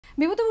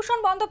বিভূতিভূষণ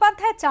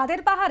বন্দ্যোপাধ্যায় চাঁদের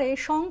পাহাড়ে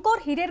শঙ্কর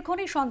হীরের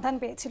খনির সন্ধান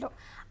পেয়েছিল।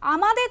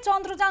 আমাদের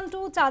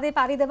চন্দ্রযান-2 চাঁদে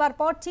পাড়ি দেওয়ার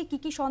পর ঠিক কি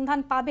কি সন্ধান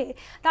পাবে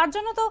তার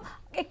জন্য তো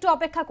একটু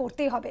অপেক্ষা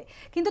করতেই হবে,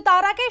 কিন্তু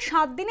তার আগে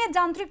 7 দিনের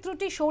যান্ত্রিক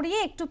ত্রুটি সরিয়ে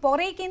একটু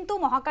পরেই কিন্তু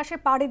মহাকাশে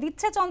পাড়ি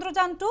দিচ্ছে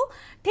চন্দ্রযান-2।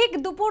 ঠিক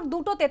দুপুর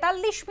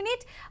 2:43,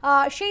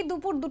 সেই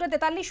দুপুর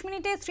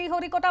 2:43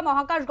 শ্রীহরিকোটা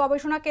মহাকাশ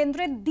গবেষণা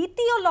কেন্দ্রের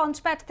দ্বিতীয়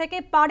লঞ্চপ্যাড থেকে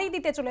পাড়ি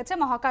দিতে চলেছে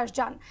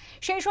মহাকাশযান।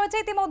 শেষ হয়েছে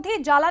ইতিমধ্যেই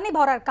জ্বালানি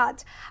ভরার কাজ,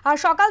 আর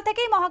সকাল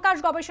থেকেই মহাকাশ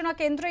গবেষণা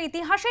কেন্দ্রের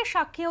ইতিহাসের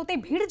সাক্ষী হতে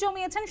ভিড়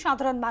জমিয়েছেন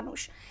সাধারণ মানুষ।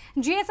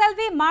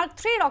 জিএসএলভি মার্ক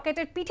 3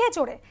 রকেটের পিঠে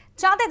চড়ে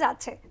চাঁদে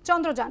যাচ্ছে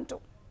চন্দ্রযান-2।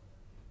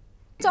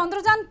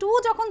 চন্দ্রযান-2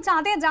 যখন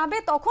চাঁদে যাবে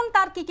তখন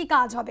তার কি কি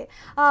কাজ হবে,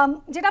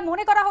 যেটা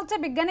মনে করা হচ্ছে,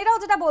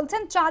 বিজ্ঞানীরাও যেটা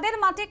বলছেন, চাঁদের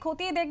মাটি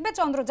খতিয়ে দেখবে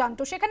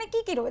চন্দ্রযান-2, সেখানে কি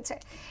কি রয়েছে।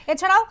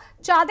 এছাড়াও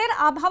চাঁদের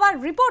আবহাওয়ার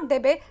রিপোর্ট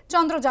দেবে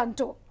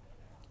চন্দ্রযান-2।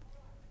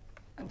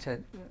 আচ্ছা,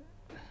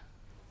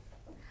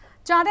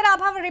 চাঁদের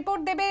আবহাওয়ার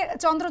রিপোর্ট দেবে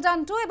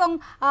চন্দ্রযান-2 এবং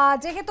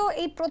যেহেতু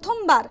এই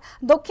প্রথমবার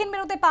দক্ষিণ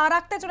মেরুতে পা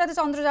রাখতে চলেছে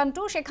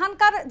চন্দ্রযান-2,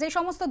 সেখানকার যে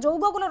সমস্ত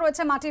যৌগগুলো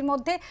রয়েছে মাটির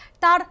মধ্যে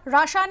তার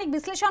রাসায়নিক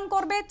বিশ্লেষণ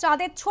করবে,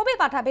 চাঁদের ছবি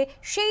পাঠাবে,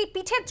 সেই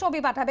পিঠের ছবি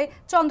পাঠাবে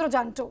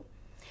চন্দ্রযান-2।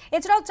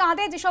 এছাড়াও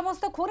চাঁদে যে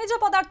সমস্ত খনিজ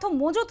পদার্থ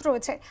মজুত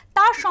রয়েছে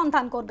তার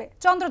সন্ধান করবে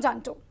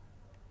চন্দ্রযান-2।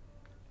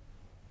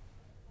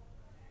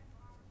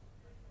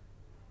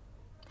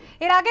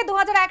 এর আগে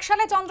 2001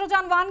 সালে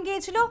চন্দ্রযান-1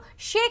 গিয়েছিল,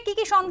 সে কি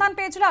কি সন্ধান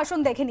পেয়েছিল আসুন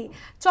দেখে নিই।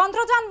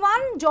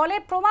 চন্দ্রযান-1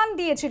 জলের প্রমাণ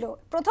দিয়েছিল,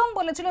 প্রথম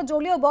বলেছিল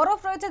জলীয় বরফ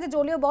রয়েছে, যে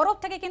জলীয় বরফ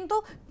থেকে কিন্তু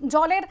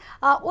জলের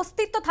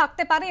অস্তিত্ব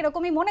থাকতে পারে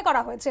এরকমই মনে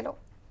করা হয়েছিল।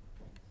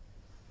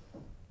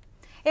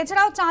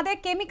 এছাড়াও চাঁদে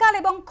কেমিক্যাল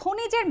এবং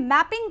খনিজের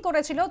ম্যাপিং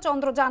করেছিল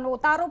চন্দ্রযান, ও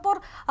তার উপর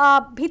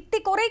ভিত্তি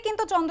করেই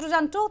কিন্তু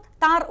চন্দ্রযান-2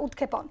 তার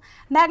উৎক্ষেপণ।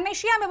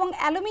 ম্যাগনেসিয়াম এবং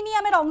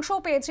অ্যালুমিনিয়ামের অংশও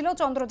পেয়েছিল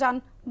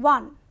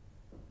চন্দ্রযান-1।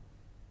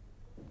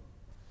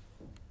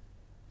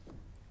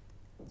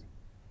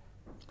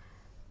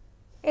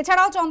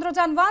 এছাড়াও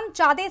চন্দ্রযান-1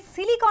 চাঁদে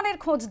সিলিকনের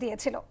খোঁজ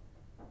দিয়েছিল।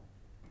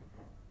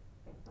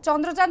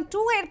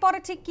 চন্দ্রযান-2 এরপরে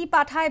ঠিক কি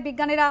পাঠায়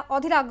বিজ্ঞানীরা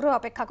অধীর আগ্রহে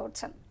অপেক্ষা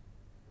করছেন।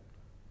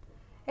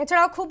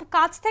 এছাড়াও খুব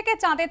কাছ থেকে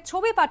চাঁদের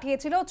ছবি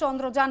পাঠিয়েছিল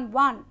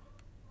চন্দ্রযান-1।